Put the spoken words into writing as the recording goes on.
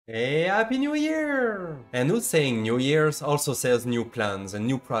Hey, Happy New Year! And who's saying New Year's also says new plans and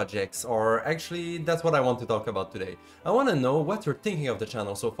new projects, or actually that's what I want to talk about today. I want to know what you're thinking of the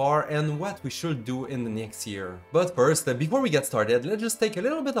channel so far and what we should do in the next year. But first, before we get started, let's just take a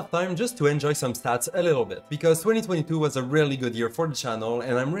little bit of time just to enjoy some stats a little bit. Because 2022 was a really good year for the channel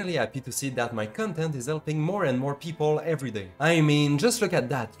and I'm really happy to see that my content is helping more and more people every day. I mean, just look at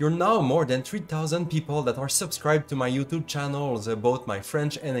that, you're now more than 3,000 people that are subscribed to my YouTube channels, both my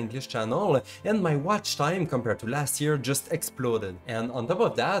French and English channel, and my watch time compared to last year just exploded. And on top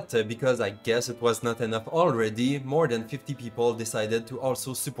of that, because I guess it was not enough already, more than 50 people decided to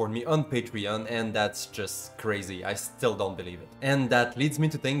also support me on Patreon, and that's just crazy, I still don't believe it. And that leads me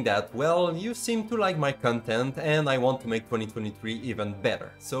to think that, well, you seem to like my content and I want to make 2023 even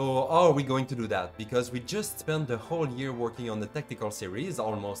better. So how are we going to do that? Because we just spent the whole year working on the tactical series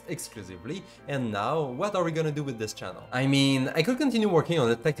almost exclusively, and now what are we gonna do with this channel? I mean, I could continue working on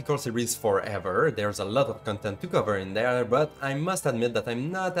the tactical series forever, there's a lot of content to cover in there, but I must admit that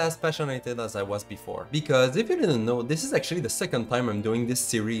I'm not as passionate as I was before. Because if you didn't know, this is actually the second time I'm doing this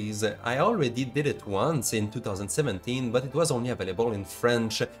series. I already did it once in 2017, but it was only available in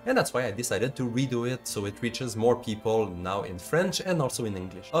French, and that's why I decided to redo it so it reaches more people now in French and also in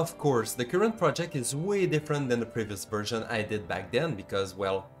English. Of course, the current project is way different than the previous version I did back then because,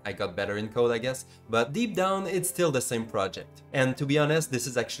 well, I got better in code, I guess, but deep down it's still the same project. And to be honest, this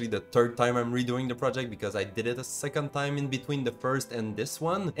is actually the third time I'm redoing the project because I did it a second time in between the first and this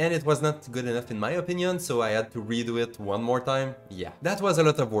one, and it was not good enough in my opinion, so I had to redo it one more time. Yeah, that was a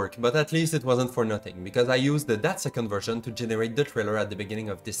lot of work, but at least it wasn't for nothing, because I used that second version to generate the trailer at the beginning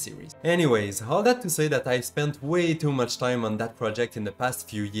of this series. Anyways, all that to say that I spent way too much time on that project in the past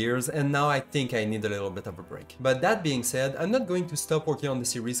few years, and now I think I need a little bit of a break. But that being said, I'm not going to stop working on the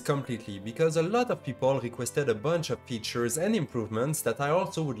series completely, because a lot of people requested a bunch of features and improvements that I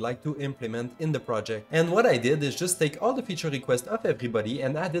also would like to implement in the project. And what I did is just take all the feature requests of everybody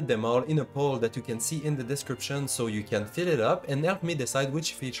and added them all in a poll that you can see in the description, so you can fill it up and help me decide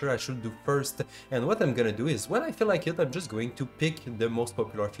which feature I should do first. And what I'm gonna do is, when I feel like it, I'm just going to pick the most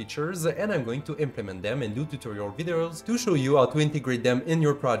popular features and I'm going to implement them and do tutorial videos to show you how to integrate them in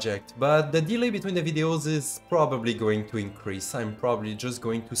your project. But the delay between the videos is probably going to increase. I'm probably just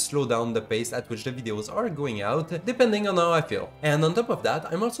going to slow down the pace at which the videos are going out, depending on how I feel. And on top of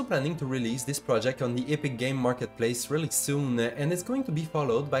that, I'm also planning to release this project on the Epic Game Marketplace really soon, and it's going to be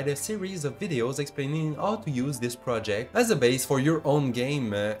followed by the series of videos explaining how to use this project as a base for your own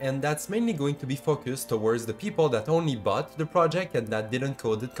game, and that's mainly going to be focused towards the people that only bought the project and that didn't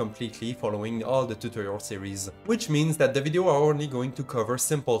code it completely following all the tutorial series. Which means that the video are only going to cover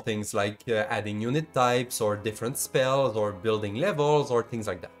simple things like adding unit types or different spells or building levels or things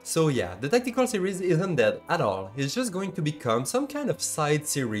like that. So yeah, the tactical series isn't dead at all, it's just going to become some kind of side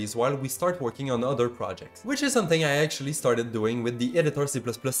series while we start working on other projects. Which is something I actually started doing with the Editor C++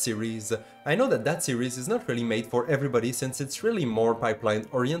 series. I know that series is not really made for everybody since it's really more pipeline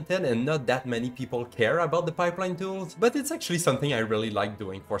oriented and not that many people care about the pipeline tools, but it's actually something I really like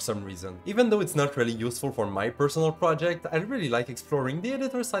doing for some reason. Even though it's not really useful for my personal project, I really like exploring the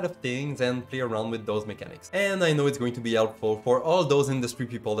editor side of things and play around with those mechanics. And I know it's going to be helpful for all those industry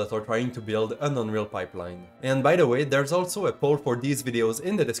people that are trying to build an Unreal pipeline. And by the way, there's also a poll for these videos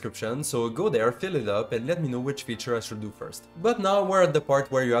in the description, so go there, fill it up, and let me know which feature I should do first. But now we're at the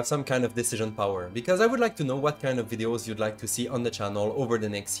part where you have some kind of decision power, because I would like to know what kind of videos you'd like to see on the channel over the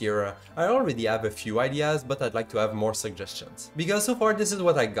next year. I already have a few ideas, but I'd like to have more suggestions. Because so far this is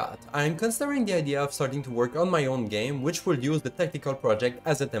what I got. I'm considering the idea of starting to work on my own game, which will use the tactical project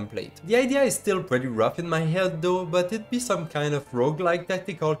as a template. The idea is still pretty rough in my head though, but it'd be some kind of roguelike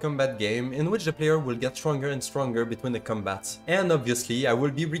tactical combat game in which the player will get stronger and stronger between the combats. And obviously I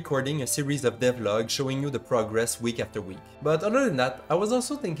will be recording a series of devlogs showing you the progress week after week. But other than that, I was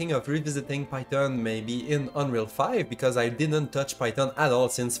also thinking of revisiting Python maybe in Unreal 5, because I didn't touch Python at all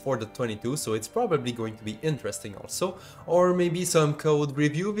since 4.22, so it's probably going to be interesting also. Or maybe some code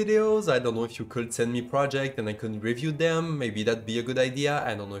review videos. I don't know if you could send me project and I could review them, maybe that'd be a good idea.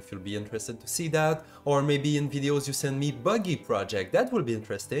 I don't know if you'll be interested to see that. Or maybe in videos you send me buggy project, that will be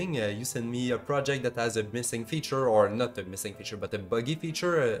interesting. You send me a project that has a missing feature, or not a missing feature but a buggy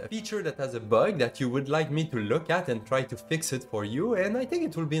feature, a feature that has a bug that you would like me to look at and try to fix it for you, and I think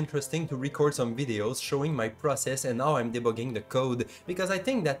it will be interesting to record some videos showing my process and how I'm debugging the code, because I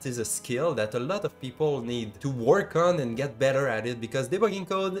think that is a skill that a lot of people need to work on and get better at it, because debugging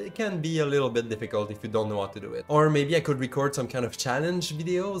code can be a little bit difficult if you don't know how to do it. Or maybe I could record some kind of challenge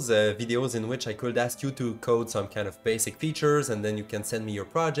videos, videos in which I could ask you to code some kind of basic features and then you can send me your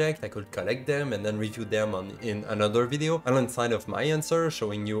project, I could collect them and then review them in another video alongside of my my answer,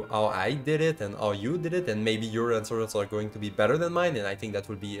 showing you how I did it and how you did it, and maybe your answers are going to be better than mine, and I think that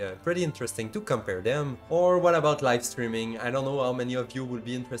will be pretty interesting to compare them. Or what about live streaming? I don't know how many of you will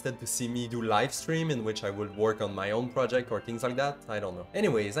be interested to see me do live stream in which I will work on my own project or things like that. I don't know.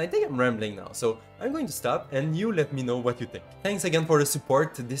 Anyways, I think I'm rambling now, so I'm going to stop and you let me know what you think. Thanks again for the support.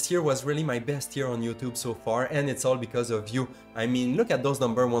 This year was really my best year on YouTube so far, and it's all because of you. I mean, look at those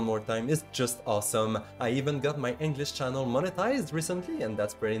numbers one more time, it's just awesome. I even got my English channel monetized recently, and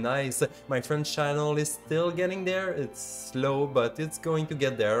that's pretty nice. My French channel is still getting there, it's slow, but it's going to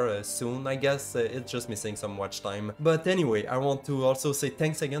get there soon, I guess. It's just missing some watch time. But anyway, I want to also say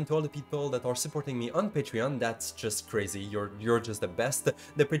thanks again to all the people that are supporting me on Patreon. That's just crazy, you're just the best.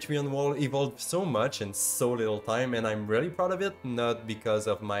 The Patreon wall evolved so much in so little time, and I'm really proud of it, not because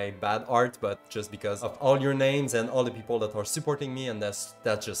of my bad art, but just because of all your names and all the people that are supporting me, and that's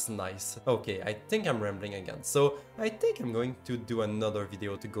just nice. Okay, I think I'm rambling again, so I think I'm going to do another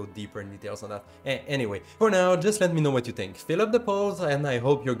video to go deeper in details on that. Anyway, for now, just let me know what you think. Fill up the polls, and I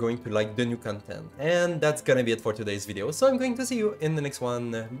hope you're going to like the new content. And that's gonna be it for today's video, so I'm going to see you in the next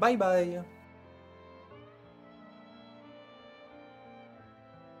one. Bye bye!